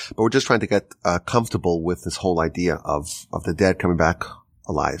 But we're just trying to get comfortable with this whole idea of the dead coming back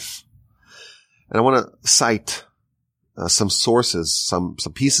alive. And I want to cite some sources, some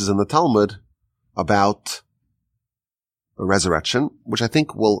pieces in the Talmud about a resurrection, which I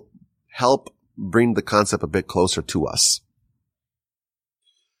think will help bring the concept a bit closer to us.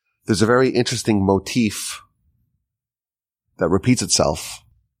 There's a very interesting motif that repeats itself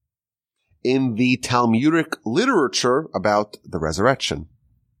in the Talmudic literature about the resurrection.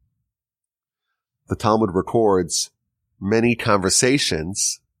 The Talmud records many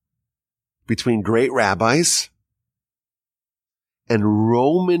conversations between great rabbis and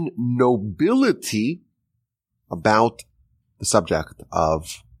Roman nobility about the subject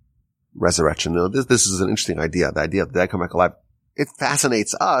of resurrection. Now, this is an interesting idea, the idea of the dead come back alive. It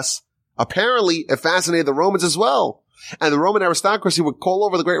fascinates us. Apparently, it fascinated the Romans as well. And the Roman aristocracy would call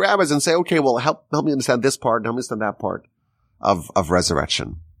over the great rabbis and say, okay, well, help me understand this part, help me understand that part of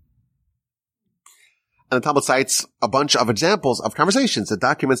resurrection. And the Talmud cites a bunch of examples of conversations. It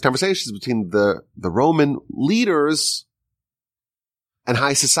documents conversations between the Roman leaders and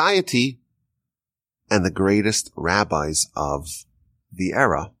high society and the greatest rabbis of the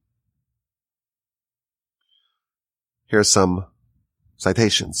era. Here's some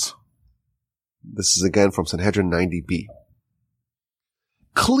citations. This is again from Sanhedrin 90b.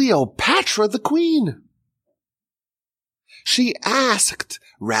 Cleopatra the queen. She asked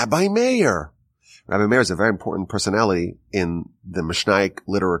Rabbi Meir. Rabbi Meir is a very important personality in the Mishnaic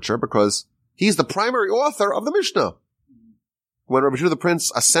literature because he's the primary author of the Mishnah. When Rabbi Judah the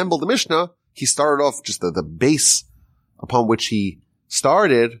Prince assembled the Mishnah, he started off just the base upon which he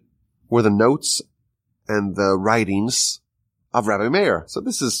started were the notes and the writings of Rabbi Meir. So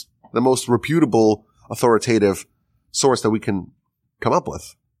this is the most reputable, authoritative source that we can come up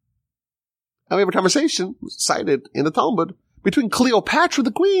with. And we have a conversation cited in the Talmud between Cleopatra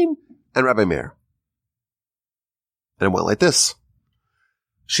the queen and Rabbi Meir. And it went like this.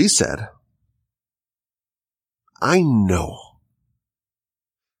 She said, I know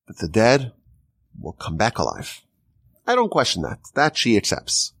that the dead will come back alive. I don't question that. That she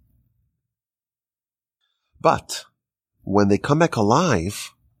accepts. But when they come back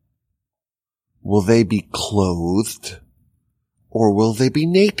alive, will they be clothed or will they be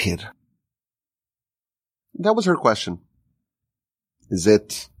naked? That was her question. Is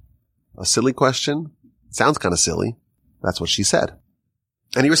it a silly question? It sounds kind of silly. That's what she said.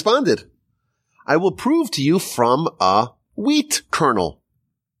 And he responded, I will prove to you from a wheat kernel.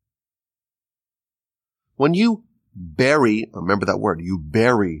 When you bury, remember that word, you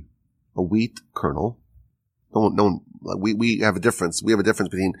bury a wheat kernel. We have a difference. We have a difference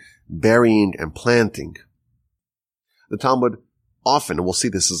between burying and planting. The Talmud often, and we'll see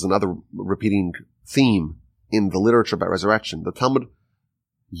this as another repeating theme in the literature about resurrection, the Talmud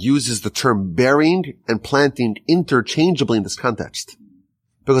uses the term burying and planting interchangeably in this context.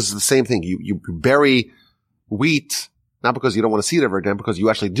 Because it's the same thing. You bury wheat, not because you don't want to see it ever again, because you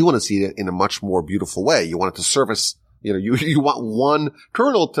actually do want to see it in a much more beautiful way. You want it to service, you want one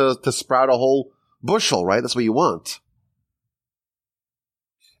kernel to sprout a whole bushel, right? That's what you want.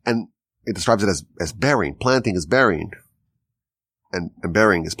 And it describes it as burying. Planting is burying. And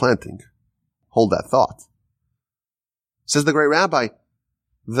burying is planting. Hold that thought. Says the great rabbi,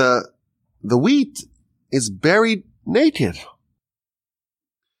 the wheat is buried naked.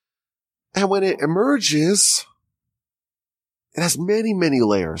 And when it emerges, it has many, many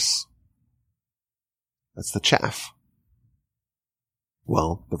layers. That's the chaff.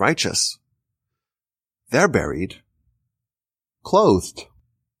 Well, the righteous, they're buried, clothed,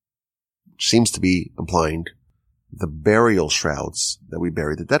 which seems to be implying the burial shrouds that we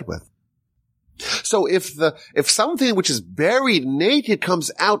bury the dead with. So if something which is buried naked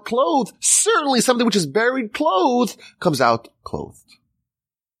comes out clothed, certainly something which is buried clothed comes out clothed.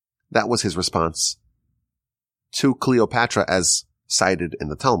 That was his response to Cleopatra as cited in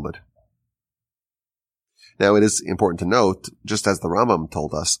the Talmud. Now it is important to note, just as the Rambam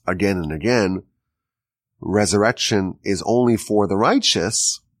told us again and again, resurrection is only for the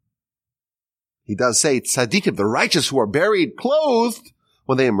righteous. He does say, tzaddikim, the righteous who are buried clothed,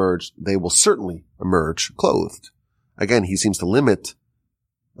 when they emerge, they will certainly emerge clothed. Again, he seems to limit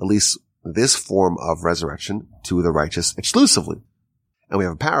at least this form of resurrection to the righteous exclusively. And we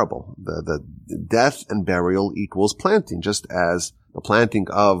have a parable. The death and burial equals planting, just as the planting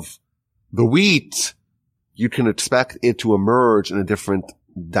of the wheat, you can expect it to emerge in a different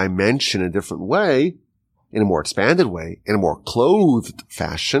dimension, a different way, in a more expanded way, in a more clothed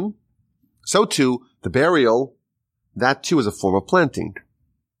fashion. So too, the burial, that too is a form of planting.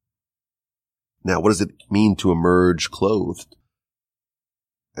 Now, what does it mean to emerge clothed?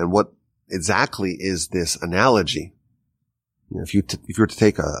 And what exactly is this analogy? You know, if you were to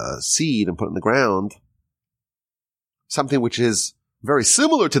take a seed and put it in the ground, something which is very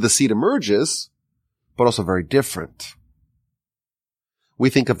similar to the seed emerges, but also very different. We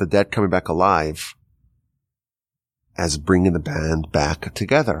think of the dead coming back alive as bringing the band back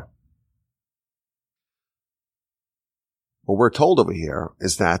together. What we're told over here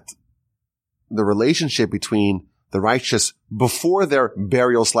is that the relationship between the righteous before their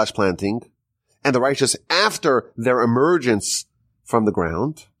burial/planting and the righteous after their emergence from the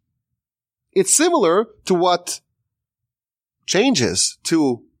ground, it's similar to what changes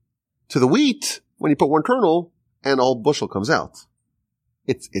to the wheat when you put one kernel and a whole bushel comes out.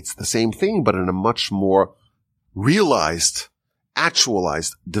 It's the same thing, but in a much more realized,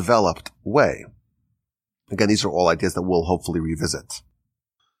 actualized, developed way. Again, these are all ideas that we'll hopefully revisit.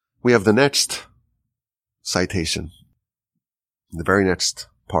 We have the next citation, the very next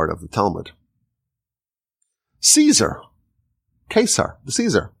part of the Talmud. Caesar, the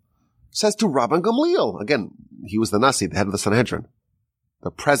Caesar, says to Rabban Gamliel, again, he was the Nasi, the head of the Sanhedrin, the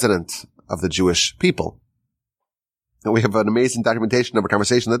president of the Jewish people. And we have an amazing documentation of a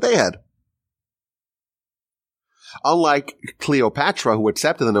conversation that they had. Unlike Cleopatra, who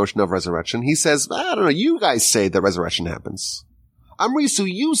accepted the notion of resurrection, he says, I don't know, you guys say that resurrection happens.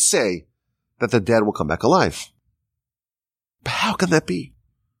 Amrisu, you say that the dead will come back alive. But how can that be?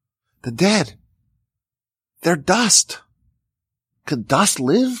 The dead, they're dust. Can dust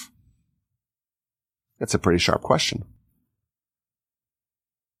live? That's a pretty sharp question.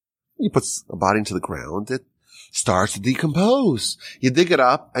 You put a body into the ground, it starts to decompose. You dig it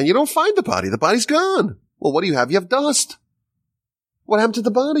up and you don't find the body. The body's gone. Well, what do you have? You have dust. What happened to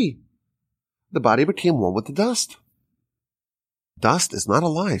the body? The body became one with the dust. Dust is not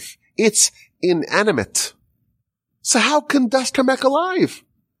alive. It's inanimate. So how can dust come back alive?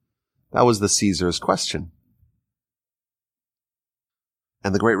 That was the Caesar's question.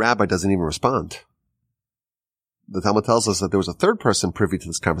 And the great rabbi doesn't even respond. The Talmud tells us that there was a third person privy to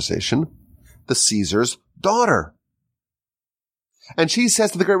this conversation, the Caesar's daughter. And she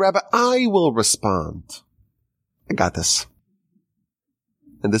says to the great rabbi, I will respond. I got this.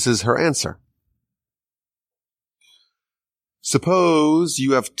 And this is her answer. Suppose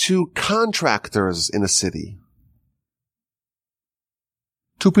you have two contractors in a city.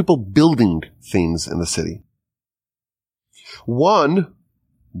 Two people building things in the city. One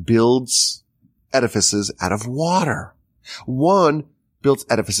builds edifices out of water. One builds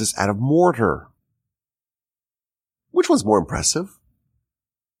edifices out of mortar. Which one's more impressive?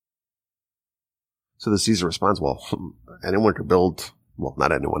 So the Caesar responds, well, anyone could build, well,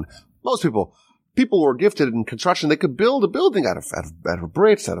 not anyone. Most people who are gifted in construction, they could build a building out of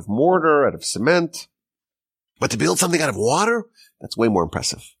bricks, out of mortar, out of cement. But to build something out of water, that's way more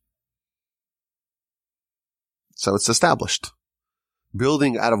impressive. So it's established.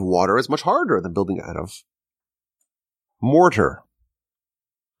 Building out of water is much harder than building out of mortar.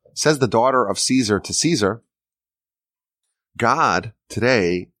 Says the daughter of Caesar to Caesar, God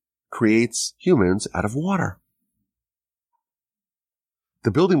today creates humans out of water.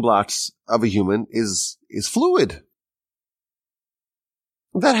 The building blocks of a human is fluid.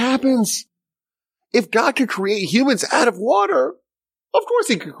 That happens. If God could create humans out of water, of course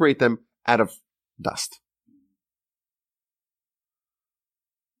he could create them out of dust.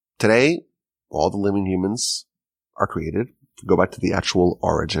 Today, all the living humans are created, if we go back to the actual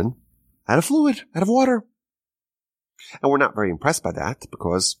origin, out of fluid, out of water. And we're not very impressed by that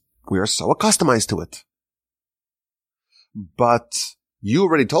because we are so accustomed to it. But you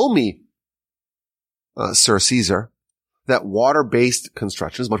already told me, Sir Caesar, that water-based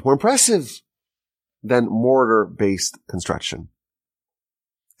construction is much more impressive than mortar-based construction.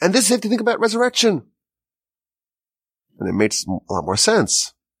 And this is if you think about resurrection. And it makes a lot more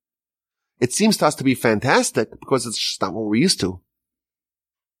sense. It seems to us to be fantastic because it's just not what we're used to.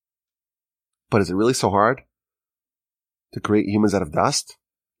 But is it really so hard to create humans out of dust?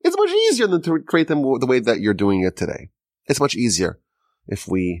 It's much easier than to create them the way that you're doing it today. It's much easier if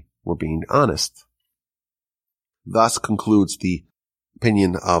we were being honest. Thus concludes the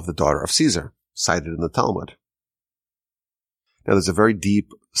opinion of the daughter of Caesar, cited in the Talmud. Now there's a very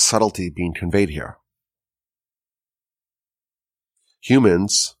deep subtlety being conveyed here.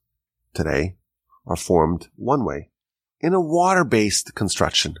 Humans today are formed one way, in a water-based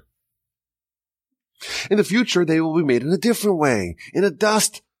construction. In the future, they will be made in a different way, in a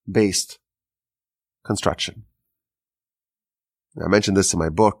dust-based construction. I mentioned this in my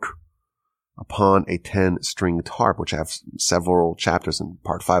book, Upon a 10-Stringed Harp, which I have several chapters in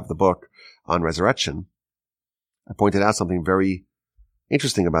part 5 of the book on resurrection. I pointed out something very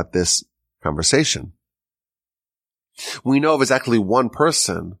interesting about this conversation. We know of exactly one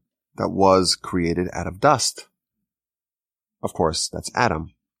person that was created out of dust. Of course, that's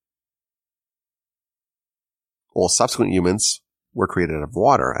Adam. All subsequent humans were created out of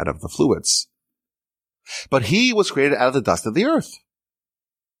water, out of the fluids. But he was created out of the dust of the earth.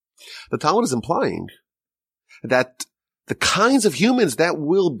 The Talmud is implying that the kinds of humans that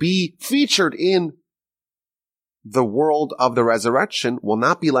will be featured in the world of the resurrection will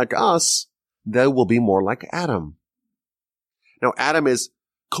not be like us. They will be more like Adam. Now, Adam is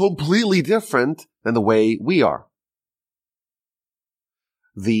completely different than the way we are.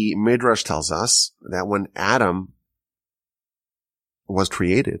 The Midrash tells us that when Adam was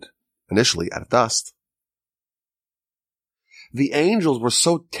created, initially out of dust, the angels were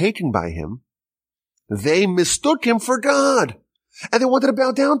so taken by him, they mistook him for God, and they wanted to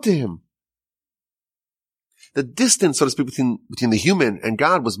bow down to him. The distance, so to speak, between the human and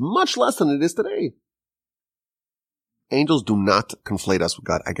God was much less than it is today. Angels do not conflate us with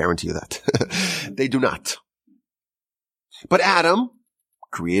God. I guarantee you that. They do not. But Adam,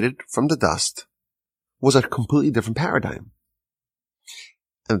 created from the dust, was a completely different paradigm.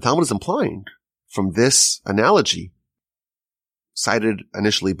 And the Talmud is implying from this analogy, cited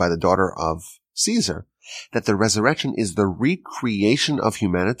initially by the daughter of Caesar, that the resurrection is the recreation of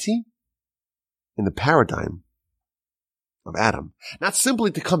humanity in the paradigm of Adam. Not simply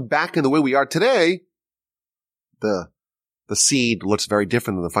to come back in the way we are today. The seed looks very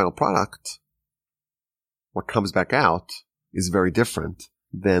different than the final product. What comes back out is very different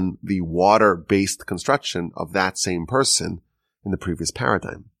than the water-based construction of that same person in the previous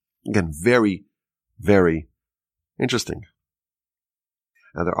paradigm. Again, very, very interesting.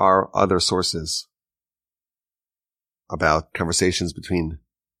 Now, there are other sources about conversations between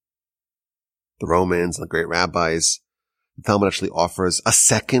the Romans and the great rabbis. The Talmud actually offers a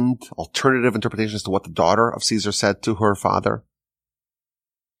second alternative interpretation as to what the daughter of Caesar said to her father.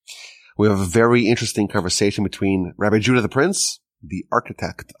 We have a very interesting conversation between Rabbi Judah the Prince, the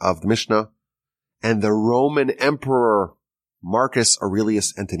architect of the Mishnah, and the Roman Emperor Marcus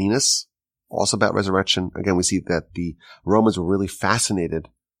Aurelius Antoninus, also about resurrection. Again, we see that the Romans were really fascinated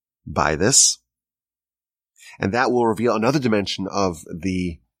by this. And that will reveal another dimension of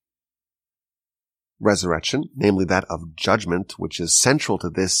the resurrection, namely that of judgment, which is central to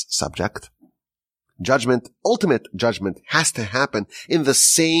this subject. Judgment, ultimate judgment, has to happen in the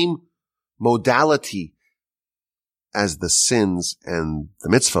same modality as the sins and the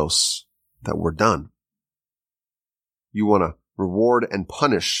mitzvos that were done. You want to reward and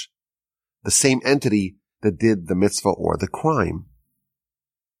punish the same entity that did the mitzvah or the crime.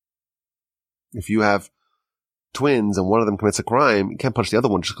 If you have twins and one of them commits a crime, you can't punish the other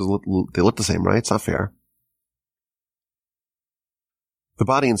one just because they look the same, right? It's not fair. The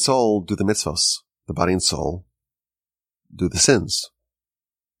body and soul do the mitzvos. The body and soul do the sins.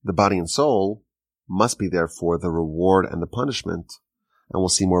 The body and soul must be there for the reward and the punishment. And we'll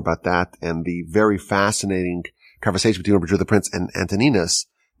see more about that and the very fascinating conversation between Rabbi Judah the Prince and Antoninus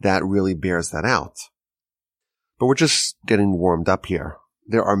that really bears that out. But we're just getting warmed up here.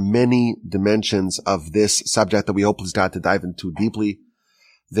 There are many dimensions of this subject that we hope is not to dive into deeply.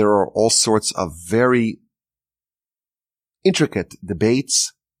 There are all sorts of very intricate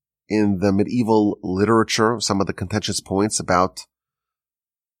debates in the medieval literature, some of the contentious points about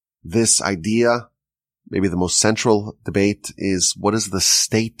this idea, maybe the most central debate, is what is the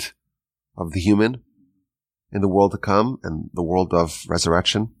state of the human in the world to come and the world of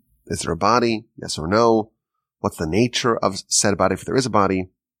resurrection? Is there a body? Yes or no? What's the nature of said body if there is a body?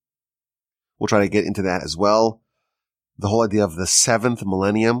 We'll try to get into that as well. The whole idea of the seventh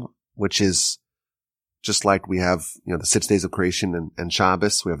millennium, which is just like we have, the 6 days of creation and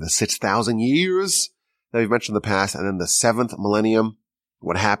Shabbos. We have the 6,000 years that we've mentioned in the past, and then the seventh millennium.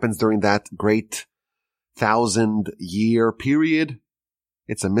 What happens during that great 1,000-year period?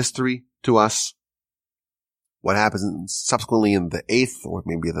 It's a mystery to us. What happens subsequently in the 8th or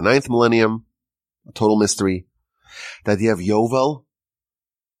maybe the 9th millennium? A total mystery. The idea of Yovel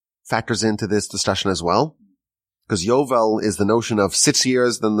factors into this discussion as well. Because Yovel is the notion of 6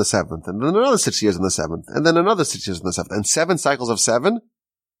 years, then the 7th, and then another 6 years in the 7th, and then another 6 years in the 7th, and 7 cycles of 7.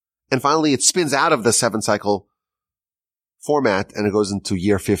 And finally, it spins out of the 7-cycle format, and it goes into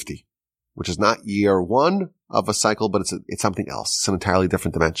year 50, which is not year 1 of a cycle, but it's something else. It's an entirely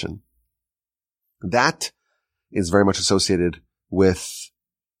different dimension. That is very much associated with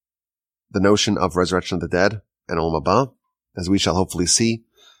the notion of resurrection of the dead and Olam Haba, as we shall hopefully see.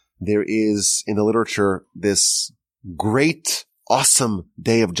 There is in the literature this great, awesome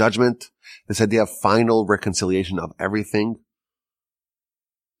day of judgment, this idea of final reconciliation of everything.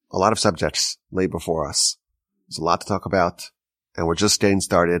 A lot of subjects lay before us. There's a lot to talk about, and we're just getting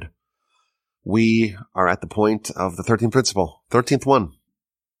started. We are at the point of the 13th principle, 13th one,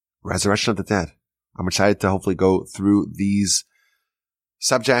 resurrection of the dead. I'm excited to hopefully go through these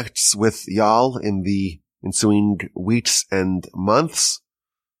subjects with y'all in the ensuing weeks and months.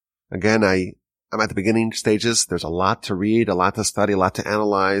 Again, I'm at the beginning stages. There's a lot to read, a lot to study, a lot to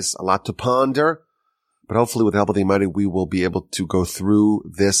analyze, a lot to ponder. But hopefully with the help of the Almighty, we will be able to go through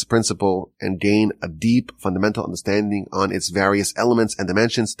this principle and gain a deep fundamental understanding on its various elements and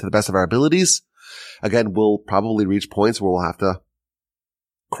dimensions to the best of our abilities. Again, we'll probably reach points where we'll have to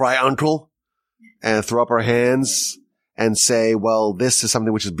cry uncle and throw up our hands and say, well, this is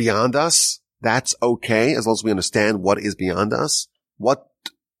something which is beyond us. That's okay, as long as we understand what is beyond us. What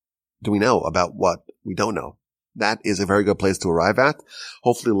do we know about what we don't know? That is a very good place to arrive at.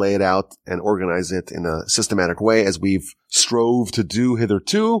 Hopefully lay it out and organize it in a systematic way as we've strove to do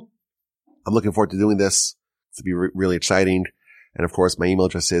hitherto. I'm looking forward to doing this. It's going to be really exciting. And of course, my email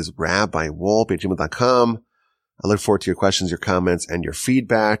address is rabbiwolbe@gmail.com. I look forward to your questions, your comments, and your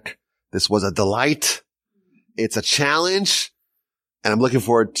feedback. This was a delight. It's a challenge. And I'm looking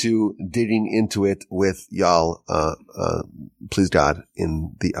forward to digging into it with y'all, please God,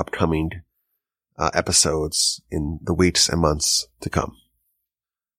 in the upcoming episodes in the weeks and months to come.